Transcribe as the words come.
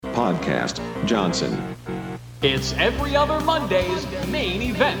podcast, Johnson. It's every other Monday's main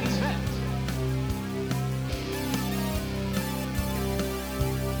event.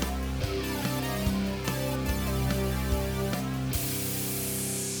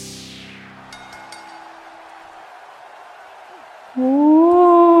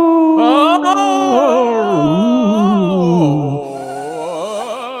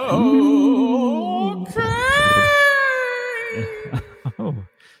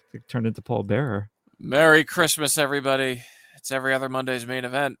 It turned into Paul Bearer. Merry Christmas, everybody. It's every other Monday's main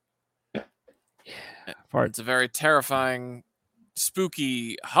event. Fart. It's a very terrifying,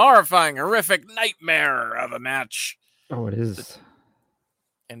 spooky, horrifying, horrific nightmare of a match. Oh, it is.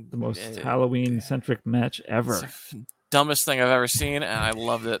 And The most Halloween-centric match ever. It's the dumbest thing I've ever seen, and I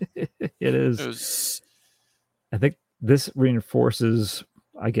loved it. It is. It was... I think this reinforces,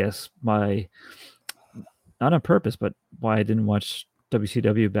 I guess, my, not on purpose, but why I didn't watch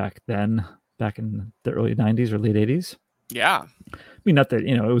WCW back then, back in the early 90s or late 80s. Yeah. I mean, not that,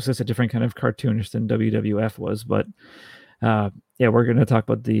 it was just a different kind of cartoonish than WWF was, but yeah, we're going to talk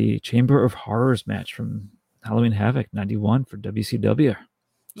about the Chamber of Horrors match from Halloween Havoc 91 for WCW. It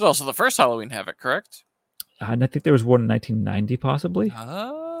was also the first Halloween Havoc, correct? And I think there was one in 1990, possibly.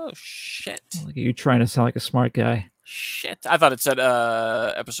 Oh, shit. Look at you trying to sound like a smart guy. Shit. I thought it said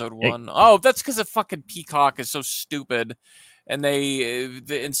episode 1. Oh, that's because the fucking Peacock is so stupid. And they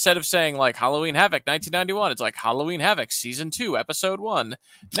instead of saying like Halloween Havoc 1991, it's like Halloween Havoc season 2, episode 1.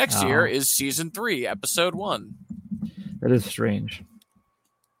 Next year is season 3, episode 1. That is strange.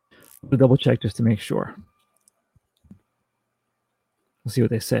 We'll double check just to make sure. We'll see what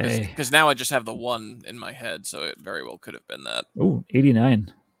they say. Because now I just have the 1 in my head, so it very well could have been that. Oh,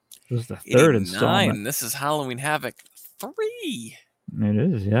 89. This is the third installment. This is Halloween Havoc 3. It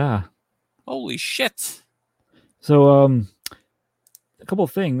is, yeah. Holy shit. So, a couple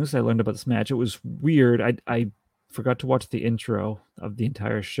of things I learned about this match. It was weird. I forgot to watch the intro of the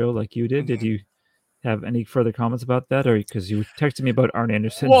entire show like you did. Did you have any further comments about that? Or because you texted me about Arn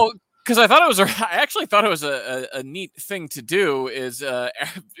Anderson? Well, because I actually thought it was a neat thing to do is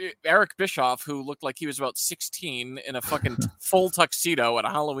Eric Bischoff, who looked like he was about 16 in a fucking full tuxedo at a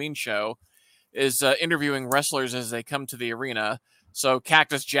Halloween show, is interviewing wrestlers as they come to the arena. So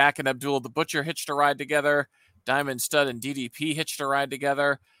Cactus Jack and Abdul the Butcher hitched a ride together. Diamond Stud and DDP hitched a ride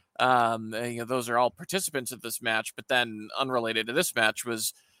together. Those are all participants of this match. But then unrelated to this match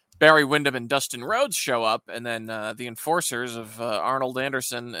was Barry Windham and Dustin Rhodes show up, and then the enforcers of Arnold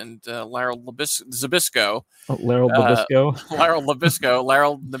Anderson and Laryl Zabisco. Laryl Zabisco?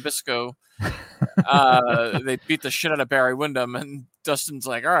 Laryl Nabisco. They beat the shit out of Barry Windham, and Dustin's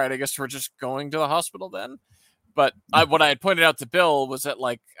like, all right, I guess we're just going to the hospital then. But what I had pointed out to Bill was that,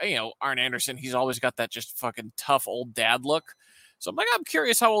 like, Arn Anderson, he's always got that just fucking tough old dad look. So I'm like, I'm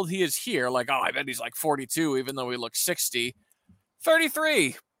curious how old he is here. Like, oh, I bet he's like 42, even though he looks 60.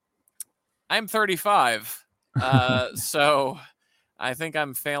 33. I'm 35. So I think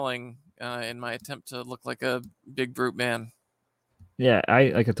I'm failing in my attempt to look like a big brute man. Yeah,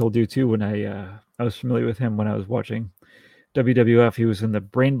 like I told you too, when I was familiar with him when I was watching WWF. He was in the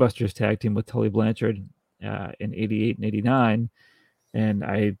Brainbusters tag team with Tully Blanchard in 88 and 89. And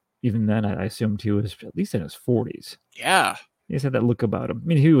I assumed he was at least in his 40s. Yeah. He just had that look about him. I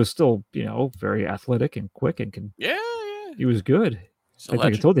mean, he was still, very athletic and quick and he was good. Like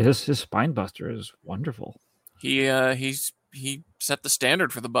I told you, his spine buster is wonderful. He set the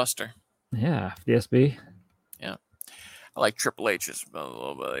standard for the buster. Yeah, the SB. Yeah, I like Triple H's a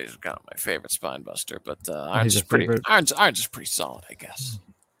little bit. He's kind of my favorite spine buster, but Arn's just pretty solid, I guess.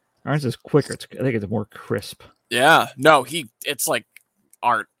 Arn's is quicker. I think it's more crisp. Yeah, no, it's like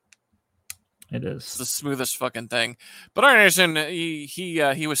art. It is. It's the smoothest fucking thing. But Arn Anderson,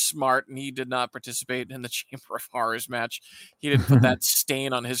 he was smart, and he did not participate in the Chamber of Horrors match. He didn't put that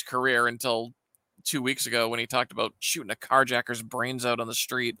stain on his career until 2 weeks ago when he talked about shooting a carjacker's brains out on the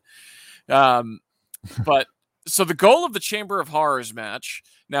street. But so the goal of the Chamber of Horrors match,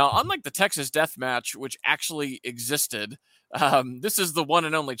 now, unlike the Texas Death Match, which actually existed, this is the one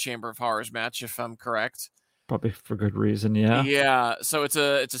and only Chamber of Horrors match, if I'm correct. Probably for good reason, yeah. Yeah, so it's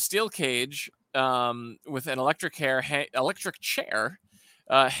a steel cage with an electric chair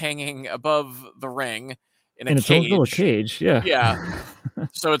hanging above the ring in a cage. It's a little cage, yeah. Yeah.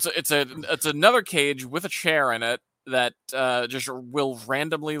 So it's another cage with a chair in it that just will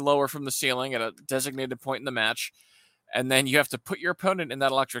randomly lower from the ceiling at a designated point in the match, and then you have to put your opponent in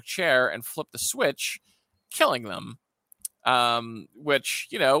that electric chair and flip the switch, killing them. Which,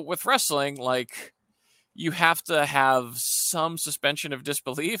 with wrestling, like, you have to have some suspension of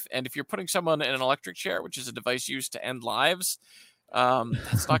disbelief. And if you're putting someone in an electric chair, which is a device used to end lives,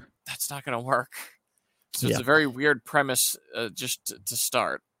 That's not going to work. So it's a very weird premise just to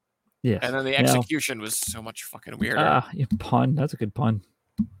start. Yes. And then the execution was so much fucking weirder. Pun. That's a good pun.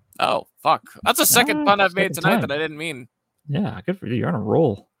 Oh, fuck. That's a second pun I've made tonight that I didn't mean. Yeah, good for you. You're on a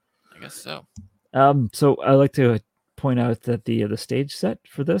roll. I guess so. So I like to point out that the stage set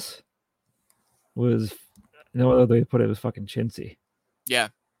for this was, no other way to put it, was fucking chintzy. Yeah.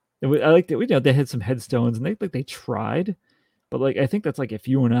 I like that they had some headstones and they tried, but like I think that's like if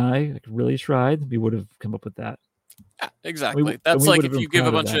you and I like really tried, we would have come up with that. Yeah, exactly. That's like if you give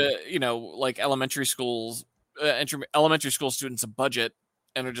a bunch of like elementary school students a budget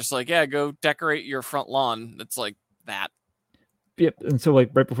and are just like, yeah, go decorate your front lawn. It's like that. Yep. And so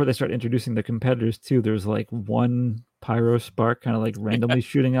like right before they start introducing the competitors too, there's like one pyro spark kind of like randomly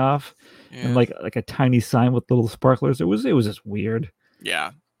shooting off, and like a tiny sign with little sparklers. It was just weird.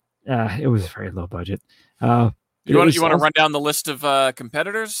 Yeah. It was very low budget. You want to run down the list of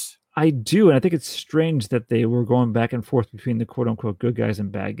competitors? I do, and I think it's strange that they were going back and forth between the quote unquote good guys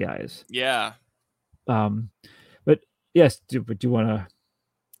and bad guys. Yeah. But yes, do you want to?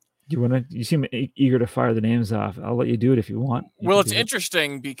 You seem eager to fire the names off. I'll let you do it if you want. Well, it's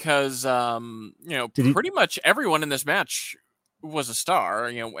interesting because pretty much everyone in this match was a star.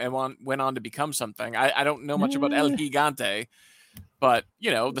 And went on to become something. I don't know much about El Gigante, but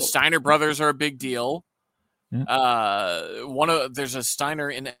the Steiner brothers are a big deal. Yeah. There's a Steiner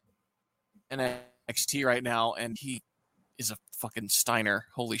in NXT right now, and he is a fucking Steiner.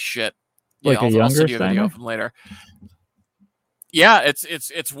 Holy shit! Like a younger Steiner? Video of him later. Yeah,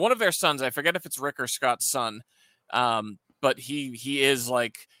 it's one of their sons. I forget if it's Rick or Scott's son, but he is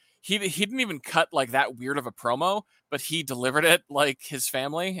like he didn't even cut like that weird of a promo, but he delivered it like his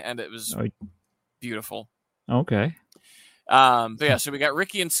family, and it was beautiful. Okay. But yeah, so we got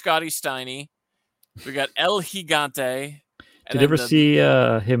Ricky and Scotty Steiny. We got El Gigante. Did you ever see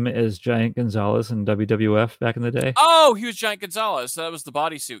him as Giant Gonzalez in WWF back in the day? Oh, he was Giant Gonzalez. That was the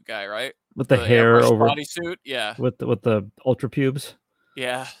bodysuit guy, right? With the hair over bodysuit, yeah. With the ultra pubes.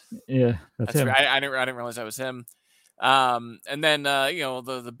 Yeah, that's him. Right. I didn't realize that was him. And then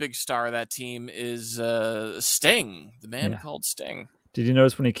the big star of that team is Sting, the man called Sting. Did you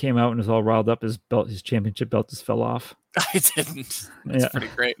notice when he came out and was all riled up, his championship belt just fell off? I didn't. That's pretty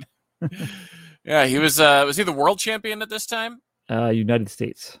great. Yeah, he was he the world champion at this time? United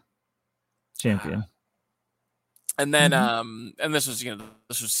States champion. And then and this was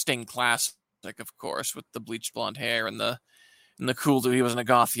Sting classic, of course, with the bleached blonde hair and the cool dude. He wasn't a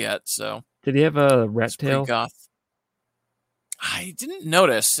goth yet, so. Did he have a rat tail? Goth. I didn't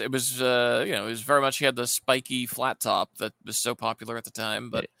notice. It was it was very much, he had the spiky flat top that was so popular at the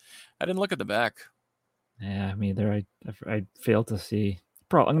time, but I didn't look at the back. Yeah, me either. I failed to see.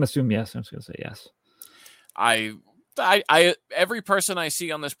 I'm going to assume yes. I'm just going to say yes. I every person I see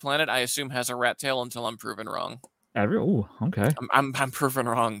on this planet, I assume has a rat tail until I'm proven wrong. Okay. I'm proven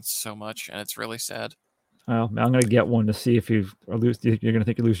wrong so much, and it's really sad. Well, I'm going to get one to see if you're going to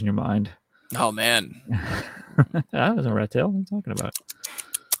think you're losing your mind. Oh man, that was a rat tail. What are you talking about?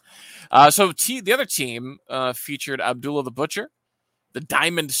 So the other team featured Abdullah the Butcher, the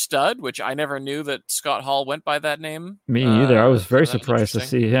Diamond Stud, which I never knew that Scott Hall went by that name. Me either. I was very surprised to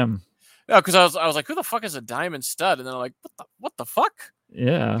see him. Yeah, because I was like, who the fuck is a Diamond Stud? And then I'm like, what the fuck?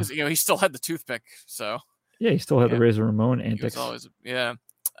 Yeah, because he still had the toothpick. So yeah, he still had the Razor Ramon antics. He was always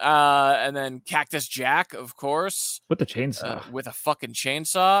and then Cactus Jack, of course, with the chainsaw, with a fucking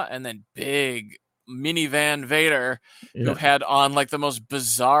chainsaw, and then big minivan Vader, who had on like the most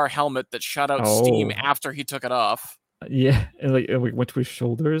bizarre helmet that shot out steam after he took it off. Yeah, and like it went to his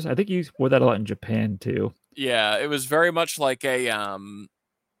shoulders. I think he wore that a lot in Japan too. Yeah, it was very much like almost.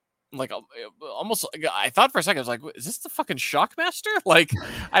 I thought for a second, I was like, "Is this the fucking Shockmaster?" Like,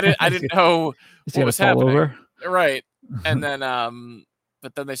 I didn't know what was happening. Over? Right, and then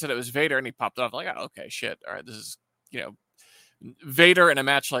but then they said it was Vader, and he popped off. Like, oh, okay, shit. All right, this is Vader in a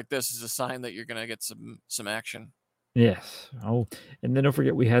match like this is a sign that you're gonna get some action. Yes. Oh, and then don't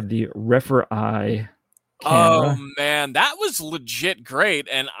forget we had the Refer-Eye camera. Oh man, that was legit great,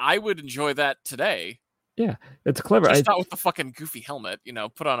 and I would enjoy that today. Yeah, it's clever. Just not with the fucking goofy helmet,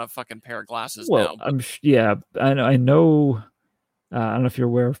 put on a fucking pair of glasses. Well, now, I know. I don't know if you're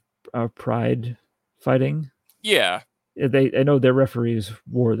aware of Pride fighting. Yeah. I know their referees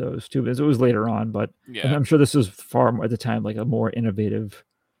wore those too. It was later on, but I'm sure this was far more at the time, like a more innovative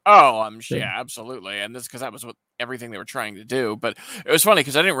Oh, thing. yeah, absolutely. And this because that was what everything they were trying to do. But it was funny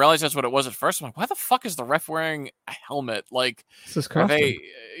because I didn't realize that's what it was at first. I'm like, why the fuck is the ref wearing a helmet? Like, It's his are costume. they?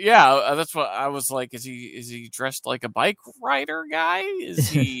 Yeah, that's what I was like. Is he dressed like a bike rider guy? Is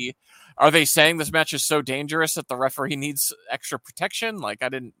he? Are they saying this match is so dangerous that the referee needs extra protection? Like, I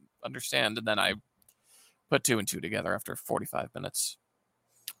didn't understand, and then I put 2 and 2 together after 45 minutes.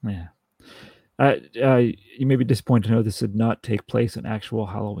 Yeah. You may be disappointed to know this did not take place in actual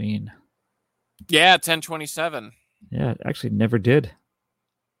Halloween. Yeah, 10/27. Yeah, it actually never did.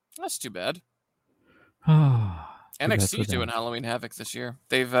 That's too bad. Oh, NXT's doing Halloween Havoc this year.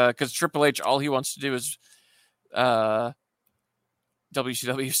 They've because Triple H, all he wants to do is WCW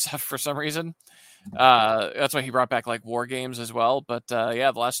stuff for some reason. That's why he brought back like War Games as well. But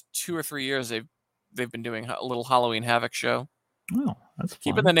yeah, the last 2 or 3 years they've been doing a little Halloween Havoc show. Oh, that's fun.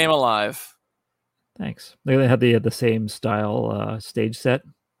 Keeping the name alive. Thanks. They had the same style stage set.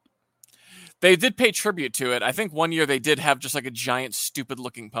 They did pay tribute to it. I think one year they did have just like a giant,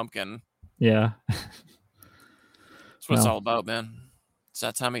 stupid-looking pumpkin. Yeah. That's what it's all about, man. It's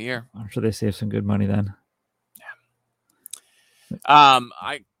that time of year. I'm sure they saved some good money then. Yeah.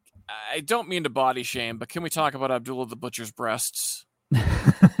 I don't mean to body shame, but can we talk about Abdullah the Butcher's breasts?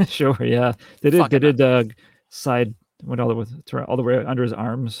 Sure, yeah. They did side went all the way under his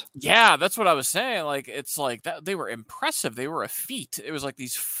arms. Yeah, that's what I was saying. Like, it's like that they were impressive. They were a feat. It was like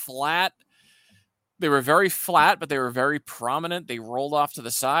these flat. They were very flat, but they were very prominent. They rolled off to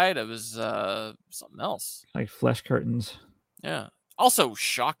the side. It was something else. Like flesh curtains. Yeah. Also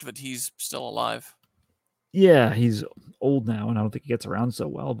shocked that he's still alive. Yeah, he's old now, and I don't think he gets around so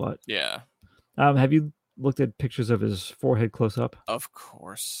well. But yeah. Have you looked at pictures of his forehead close up? Of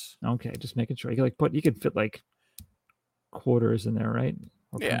course. Okay, just making sure. You could fit like quarters in there, right?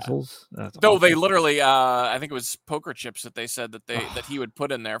 Or pencils. That's no, awful. they literally I think it was poker chips that they said that that he would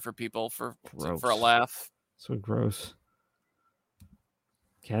put in there for people for a laugh. So gross.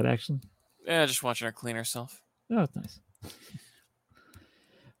 Cat action? Yeah, just watching her clean herself. Oh, it's nice.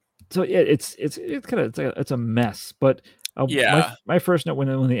 So yeah, it's a mess, but yeah. My first note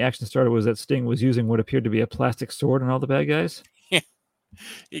when the action started was that Sting was using what appeared to be a plastic sword on all the bad guys. Yeah,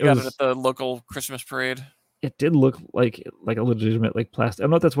 he got it at the local Christmas parade. It did look like a legitimate like plastic. I don't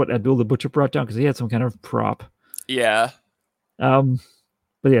know if that's what Abdul the Butcher brought down because he had some kind of prop. Yeah. But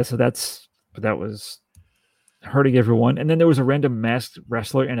yeah, so that was hurting everyone. And then there was a random masked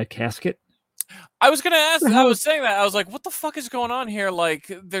wrestler in a casket. I was gonna ask. I was saying that. I was like, "What the fuck is going on here?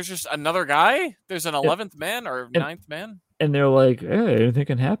 Like, there's just another guy. There's an 11th man or 9th man." And they're like, "Hey, anything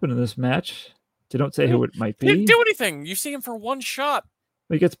can happen in this match." They don't say who it might be. He didn't do anything. You see him for one shot.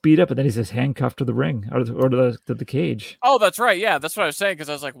 He gets beat up, and then he's just handcuffed to the ring or to the cage. Oh, that's right. Yeah, that's what I was saying because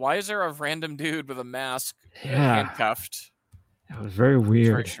I was like, "Why is there a random dude with a mask handcuffed?" That was very weird.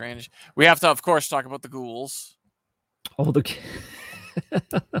 Very strange. We have to, of course, talk about the Ghouls. Oh,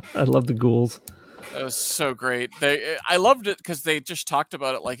 I love the Ghouls. It was so great. I loved it because they just talked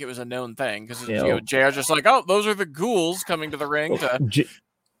about it like it was a known thing. Because JR just like, oh, those are the Ghouls coming to the ring.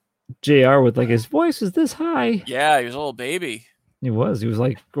 JR with like his voice is this high. Yeah, he was a little baby. He was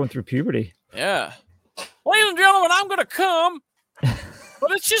like going through puberty. Yeah. Ladies and gentlemen, I'm gonna come,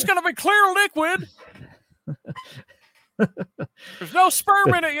 but it's just gonna be clear liquid. There's no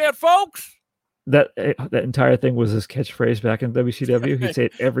sperm in it yet, folks. That entire thing was his catchphrase back in WCW. He'd say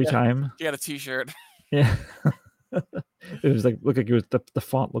it every time. He had a T-shirt. Yeah, it was like looked like it was the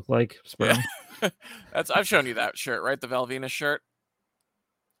font looked like sperm. Yeah. I've shown you that shirt, right? The Val Venus shirt.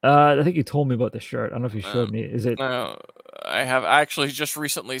 I think you told me about the shirt. I don't know if you showed me. Is it? No, I have. I actually just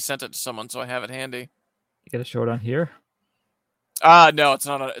recently sent it to someone, so I have it handy. You gotta show it on here. No, it's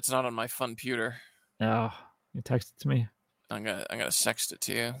not. It's not on my fun computer. No, you text it to me. I'm gonna sext it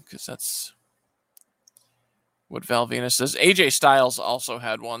to you because that's what Val Venus does. AJ Styles also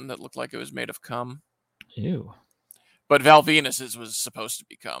had one that looked like it was made of cum. Ew. But Val Venus's was supposed to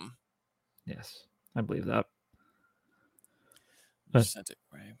be cum. Yes, I believe that. I sent it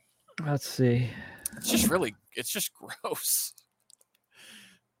right. Let's see. It's just gross.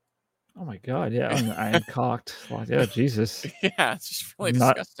 Oh my god, yeah, I'm cocked. Yeah, Jesus. Yeah, it's just really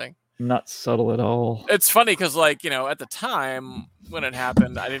disgusting. Not subtle at all. It's funny because, like, at the time when it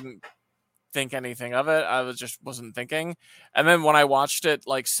happened, I didn't think anything of it. I wasn't thinking. And then when I watched it,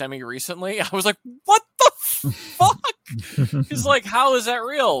 like, semi-recently, I was like, what the fuck? He's like, how is that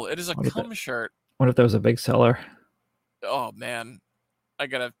real? It is a cum shirt. What if that was a big seller? Oh, man. I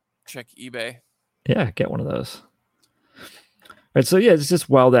gotta check eBay. Yeah, get one of those. All right, so yeah, it's just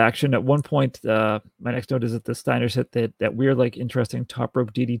wild action. At one point, my next note is that the Steiners hit that weird, like, interesting top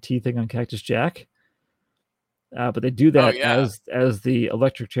rope DDT thing on Cactus Jack. But they do that yeah. as the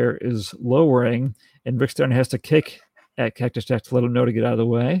electric chair is lowering, and Rick Steiner has to kick at Cactus Jack to let him know to get out of the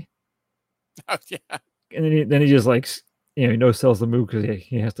way. Oh, yeah. And then he just like, he no sells the move because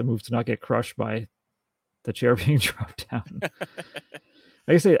he has to move to not get crushed by the chair being dropped down.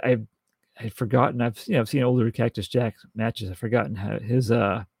 Like I say, I'd forgotten. I've seen older Cactus Jack matches. I've forgotten how his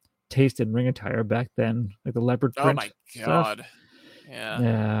taste in ring attire back then, like the leopard print. Oh my God. Stuff.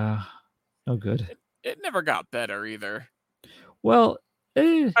 Yeah. No good. It never got better either. Well,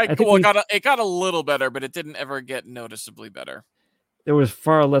 it got a little better, but it didn't ever get noticeably better. There was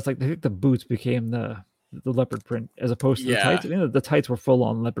far less. Like I think the boots became the leopard print as opposed to the tights. The tights were full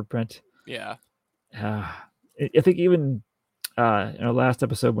on leopard print. Yeah. I think even in our last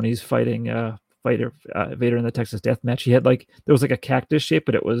episode when he's fighting Vader in the Texas Death Match, he had there was like a cactus shape,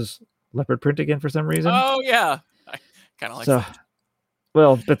 but it was leopard print again for some reason. Oh yeah, I kind of like that.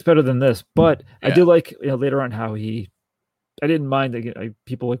 Well, that's better than this, but yeah. I do like later on how I didn't mind that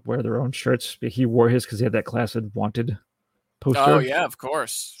people wear their own shirts. He wore his because he had that Classic Wanted poster. Oh yeah, of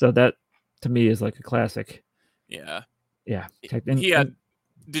course. So that to me is like a classic. Yeah.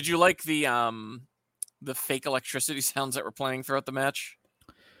 Did you like the fake electricity sounds that were playing throughout the match?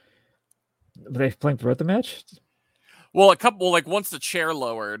 Were they playing throughout the match? Well, once the chair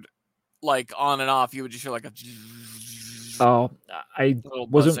lowered, on and off, you would just hear a. Oh, I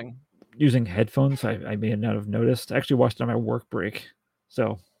wasn't using headphones. I may not have noticed. I actually watched it on my work break,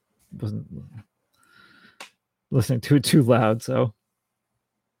 so wasn't listening to it too loud. So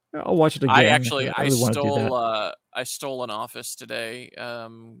I'll watch it again. I stole an office today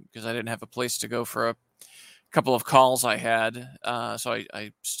because I didn't have a place to go for a couple of calls I had. So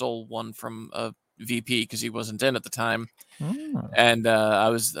I stole one from a VP because he wasn't in at the time. Oh. And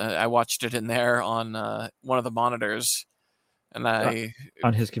I watched it in there on one of the monitors. And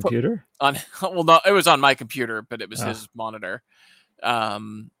on his computer? No, it was on my computer, but it was his monitor. I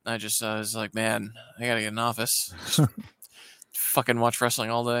was like, man, I gotta get an office. Just fucking watch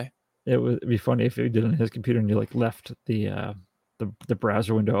wrestling all day. It'd be funny if you did it on his computer and you left the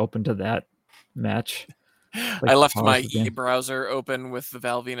browser window open to that match. I left my e-browser open with the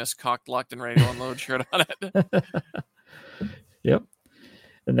Val Venus cocked, locked, and ready to unload shirt on it. Yep.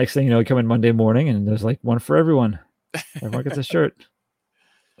 The next thing you know, you come in Monday morning and there's one for everyone. Everyone gets a shirt.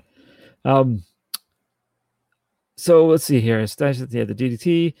 So let's see here. It's the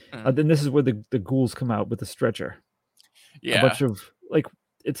DDT. Then this is where the ghouls come out with the stretcher. Yeah. A bunch of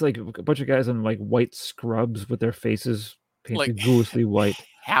it's like a bunch of guys in white scrubs with their faces painted ghoulish white.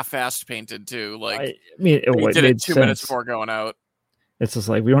 Half-assed painted too. It did it 2 minutes before going out. It's just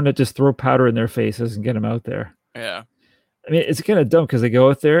we don't have to just throw powder in their faces and get them out there. Yeah. I mean, it's kind of dumb because they go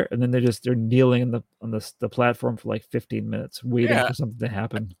out there and then they're kneeling on the platform for 15 minutes waiting for something to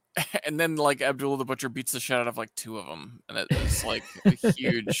happen. And then Abdullah the Butcher beats the shit out of two of them, and it's a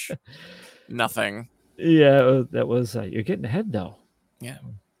huge nothing. Yeah, that was you're getting ahead though. Yeah.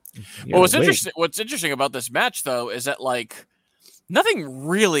 Well, what's interesting about this match though is that nothing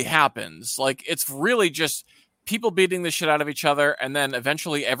really happens. It's really just people beating the shit out of each other, and then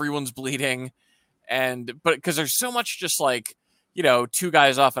eventually everyone's bleeding. But because there's so much just two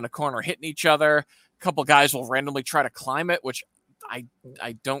guys off in a corner hitting each other, a couple guys will randomly try to climb it, which I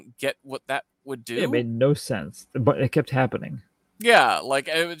don't get what that would do. It made no sense, but it kept happening. Yeah,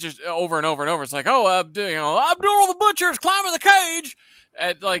 it was just over and over and over. It's Abdullah the Butcher's climbing the cage,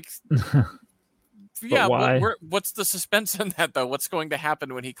 and yeah. Why? What's the suspense in that though? What's going to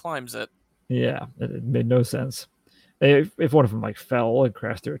happen when he climbs it? Yeah, it made no sense. If one of them fell and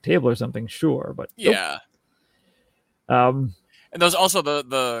crashed through a table or something, sure, but yeah. Nope. And those also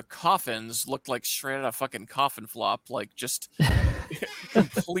the coffins looked straight out of fucking coffin flop, just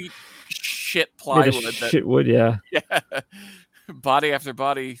complete shit plywood. Shit wood, yeah. Yeah. Body after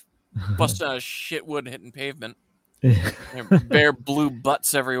body, busting out of shit wood hitting pavement. Bare blue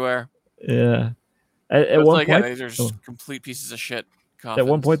butts everywhere. Yeah. At one point, these are just complete pieces of shit. Coffins. At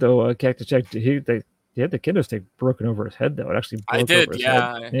one point, though, Cactus Jack, he had the kendo stick broken over his head, though. It actually broke over his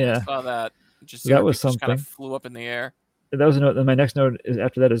head. I saw that. That was something. Just kind of flew up in the air. That was a note. Then my next note is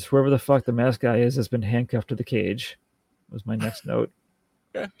after that is whoever the fuck the mask guy is has been handcuffed to the cage. Was my next note.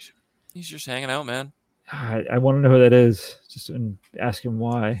 Yeah. He's just hanging out, man. I want to know who that is. Just and ask him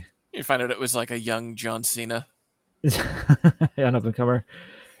why. You find out it was a young John Cena. An up and comer.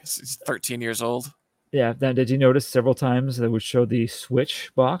 He's 13 years old. Yeah. Now, did you notice several times they would show the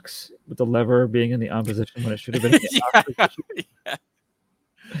switch box with the lever being in the on position when it should have been in the off position? Yeah.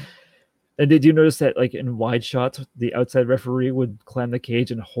 And did you notice that, in wide shots, the outside referee would climb the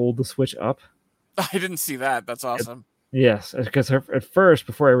cage and hold the switch up? I didn't see that. That's awesome. Yes, because at first,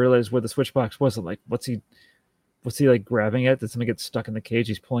 before I realized where the switch box was, I'm what's he was he like grabbing it? Did something get stuck in the cage?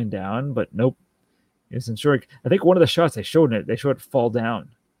 He's pulling down, but nope. He isn't sure. I think one of the shots they showed it fall down.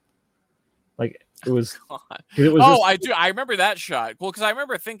 Like it was. It was I do. I remember that shot. Well, because I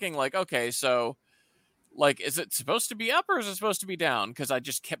remember thinking like, okay, so like, is it supposed to be up or is it supposed to be down? Because I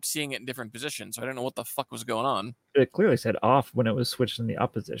just kept seeing it in different positions, so I didn't know what the fuck was going on. It clearly said off when it was switched in the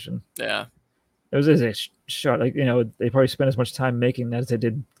up position. Yeah. It was a shot. Like, they probably spent as much time making that as they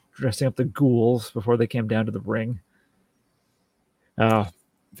did dressing up the ghouls before they came down to the ring.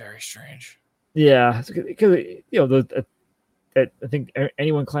 Very strange. Yeah, because I think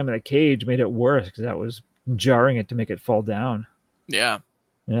anyone climbing that cage made it worse because that was jarring it to make it fall down. Yeah.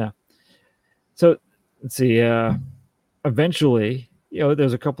 So let's see. Eventually,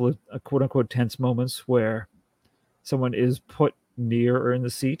 there's a couple of quote unquote tense moments where someone is put near or in the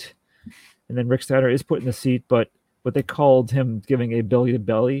seat, and then Rick Steiner is put in the seat, but what they called him giving a belly to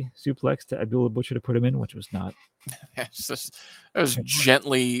belly suplex to Abdullah Butcher to put him in, which was not. It was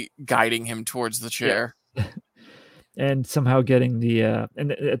gently guiding him towards the chair. Yeah. And somehow getting the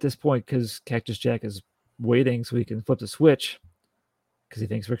and at this point, because Cactus Jack is waiting so he can flip the switch because he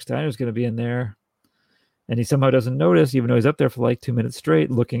thinks Rick Steiner is going to be in there, and he somehow doesn't notice, even though he's up there for like 2 minutes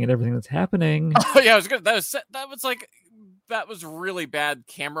straight looking at everything that's happening. Oh yeah, I was good. That was really bad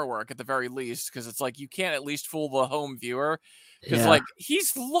camera work at the very least, because it's like you can't at least fool the home viewer, because like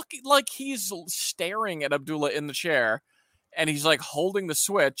he's looking like he's staring at Abdullah in the chair. And he's like holding the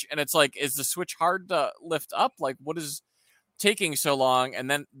switch, and it's like, is the switch hard to lift up? Like, what is taking so long? And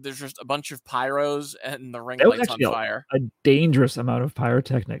then there's just a bunch of pyros, and the ring lights on fire. A dangerous amount of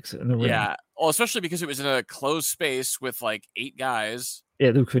pyrotechnics in the ring. Yeah, well, especially because it was in a closed space with like 8 guys.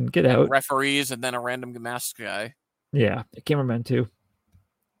 Yeah, who couldn't get out. Referees, and then a random masked guy. Yeah, cameraman too.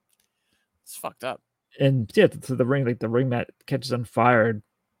 It's fucked up. And yeah, so the ring mat catches on fire,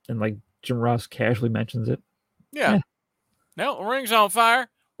 and like Jim Ross casually mentions it. Yeah. No, the ring's on fire.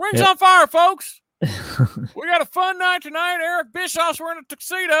 Ring's on fire, folks. We got a fun night tonight. Eric Bischoff's wearing a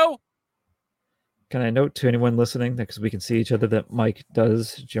tuxedo. Can I note to anyone listening, because we can see each other, that Mike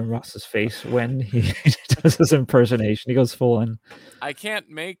does Jim Ross's face when he does his impersonation. He goes full on. I can't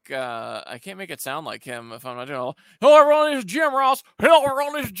make it sound like him if I'm not doing. Hello, everyone. This is Jim Ross. Hello,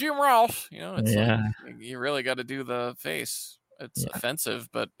 everyone. This is Jim Ross. It's like, you really got to do the face. It's offensive,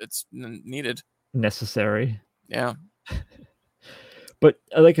 but it's needed. Necessary. Yeah. But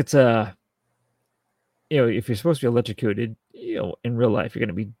I like it's if you're supposed to be electrocuted, in real life you're going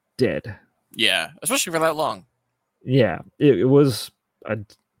to be dead. Yeah, especially for that long. Yeah, it was a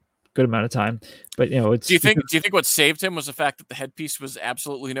good amount of time, but it's. Do you think what saved him was the fact that the headpiece was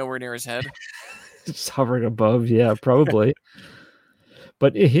absolutely nowhere near his head? Just hovering above, yeah, probably.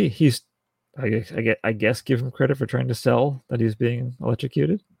 But he's, I guess, give him credit for trying to sell that he's being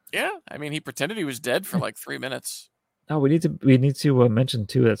electrocuted. Yeah, I mean, he pretended he was dead for like 3 minutes. Oh, we need to mention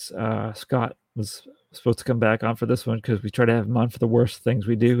too that Scott was supposed to come back on for this one because we try to have him on for the worst things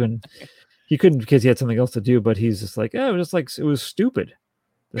we do, and he couldn't because he had something else to do. But he's just like, it was stupid.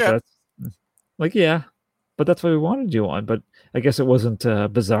 Yeah. Like, yeah, but that's what we wanted you on. But I guess it wasn't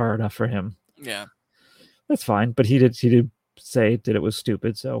bizarre enough for him. Yeah, that's fine. But he did say that it was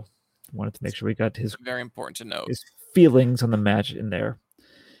stupid, so I wanted to make sure we got his very important to note his feelings on the match in there.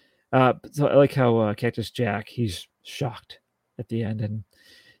 So I like how Cactus Jack, he's shocked at the end, and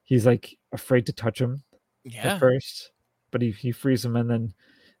he's like afraid to touch him at first, but he frees him, and then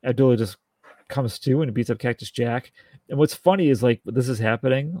Abdullah just comes to and beats up Cactus Jack. And what's funny is like this is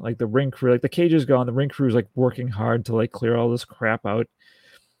happening, like the ring crew, like the cage is gone, the ring crew is like working hard to like clear all this crap out,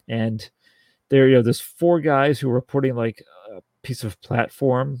 and there's 4 guys who were putting like a piece of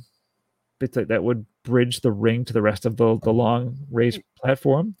platform that would bridge the ring to the rest of the long raised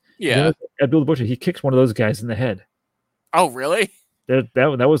platform. Yeah, Abdullah Butcher, he kicks one of those guys in the head. Oh, really?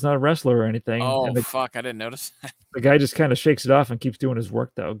 That was not a wrestler or anything. Oh, fuck, I didn't notice that. The guy just kind of shakes it off and keeps doing his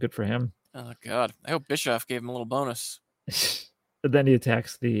work, though. Good for him. Oh, God. I hope Bischoff gave him a little bonus. But then he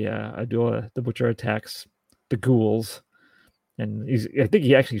attacks Abdullah. The Butcher attacks the Ghouls. And I think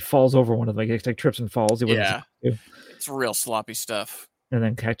he actually falls over one of them. He like trips and falls. Yeah. It's real sloppy stuff. And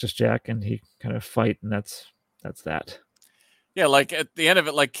then Cactus Jack, and he kind of fight, and that's that. Yeah, like at the end of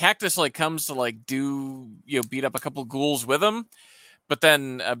it, like Cactus like comes to like beat up a couple ghouls with him, but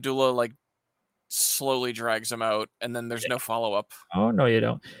then Abdullah like slowly drags him out, and then there's no follow up. Oh no, you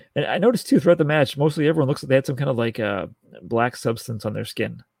don't. And I noticed too throughout the match, mostly everyone looks like they had some kind of like black substance on their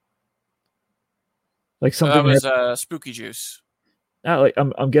skin, like something that was spooky juice. Like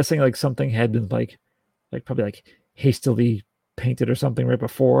I'm guessing like something had been like probably like hastily painted or something right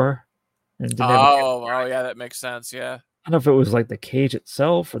before. And yeah, that makes sense. Yeah. I don't know if it was like the cage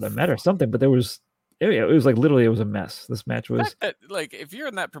itself or the mat or something, but there was it was like literally it was a mess. This match The was. fact that, like, if you're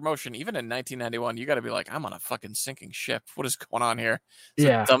in that promotion, even in 1991, you got to be like, I'm on a fucking sinking ship. What is going on here? It's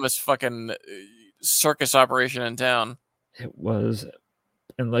Yeah. the dumbest fucking circus operation in town. It was,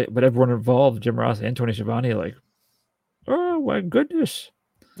 and like, but everyone involved, Jim Ross and Tony Schiavone, like, oh my goodness,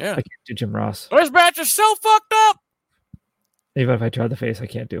 Yeah. I can't do Jim Ross. This match is so fucked up. Even if I tried the face, I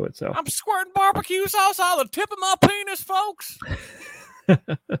can't do it. So I'm squirting barbecue sauce out of the tip of my penis, folks.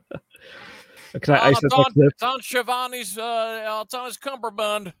 can I isolate that clip? It's on Schiavone's, it's on his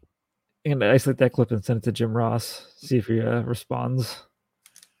cummerbund. And isolate that clip and send it to Jim Ross. See if he responds.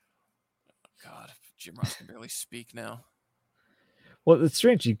 God, Jim Ross can barely speak now. Well, it's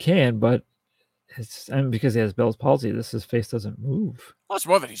strange you can, but because he has Bell's palsy, his face doesn't move. Well, it's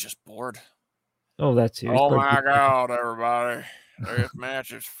more that he's just bored. Oh, that's you. Oh my God, everybody. This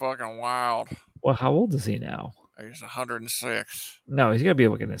match is fucking wild. Well, how old is he now? He's 106. No, he's got to be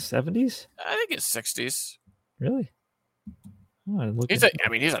like in his 70s? I think his 60s. Really? Oh, He's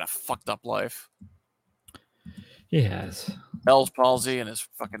had a fucked up life. He has. Bell's palsy and his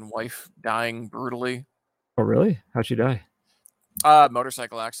fucking wife dying brutally. Oh, really? How'd she die?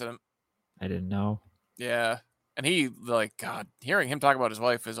 Motorcycle accident. I didn't know. Yeah. And he, like, God, hearing him talk about his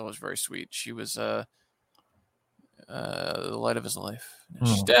wife is always very sweet. She was the light of his life.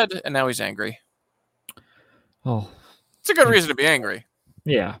 She's dead, and now he's angry. Oh. It's a good reason to be angry.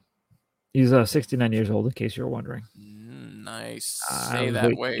 Yeah. He's 69 years old, in case you're wondering. Nice. Stay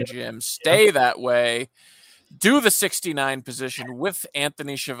that way, Jim. Stay that way. Do the 69 position with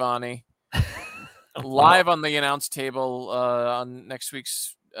Anthony Schiavone. Live on the announce table on next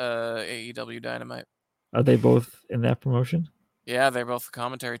week's AEW Dynamite. Are they both in that promotion? Yeah, they're both the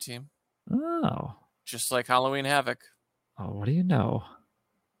commentary team. Oh. Just like Halloween Havoc. Oh, what do you know?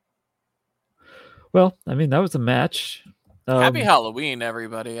 Well, I mean, that was a match. Happy Halloween,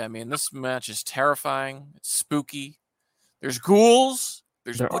 everybody. I mean, this match is terrifying. It's spooky. There's ghouls.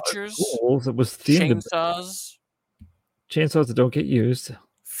 There's butchers. Ghouls. It was themed. Chainsaws. Chainsaws that don't get used.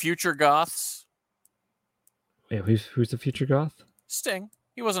 Future goths. Wait, who's the future goth? Sting.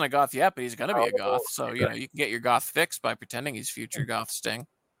 He wasn't a goth yet, but he's going to be a goth. So, you can get your goth fix by pretending he's future goth Sting.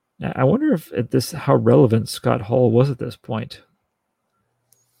 I wonder if how relevant Scott Hall was at this point.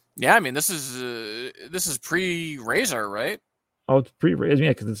 Yeah, I mean, this is pre-Razor, right? Oh, it's pre-Razor,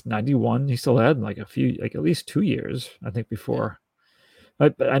 yeah, because it's 91. He still had like at least 2 years, I think, before.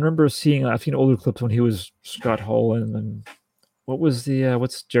 But I remember seeing older clips when he was Scott Hall, and then what was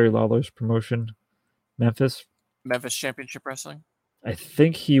what's Jerry Lawler's promotion? Memphis Championship Wrestling. I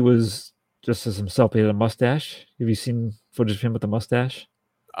think he was just as himself. He had a mustache. Have you seen footage of him with a mustache?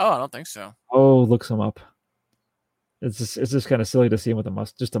 Oh, I don't think so. Oh, look him up. It's just kind of silly to see him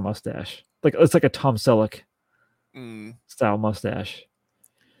with just a mustache. Like it's like a Tom Selleck style mustache.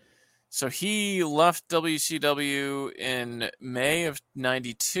 So he left WCW in May of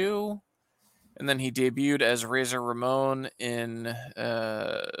 '92, and then he debuted as Razor Ramon in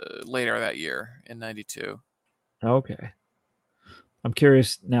later that year in '92. Okay. I'm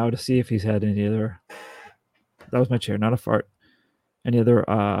curious now to see if he's had any other. That was my chair, not a fart. Any other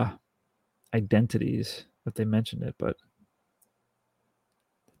identities if they mentioned it, but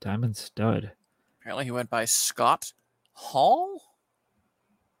Diamond Stud. Apparently he went by Scott Hall.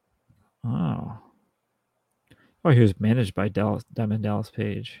 Oh, he was managed by Diamond Dallas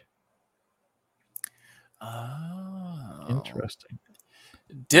Page. Oh, interesting.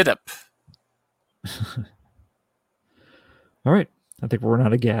 Did up. All right. I think we're running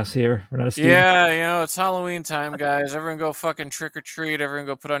out of gas here. We're not a steam. Yeah, it's Halloween time, guys. Everyone go fucking trick or treat. Everyone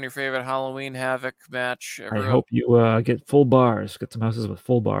go put on your favorite Halloween Havoc match. I hope you get full bars. Get some houses with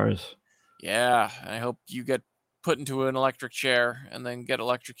full bars. Yeah, I hope you get put into an electric chair and then get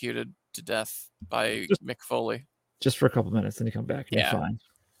electrocuted to death by Mick Foley. Just for a couple minutes, then you come back and you're fine.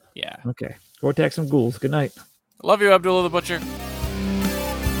 Yeah. Okay. Go attack some ghouls. Good night. Love you, Abdullah the Butcher.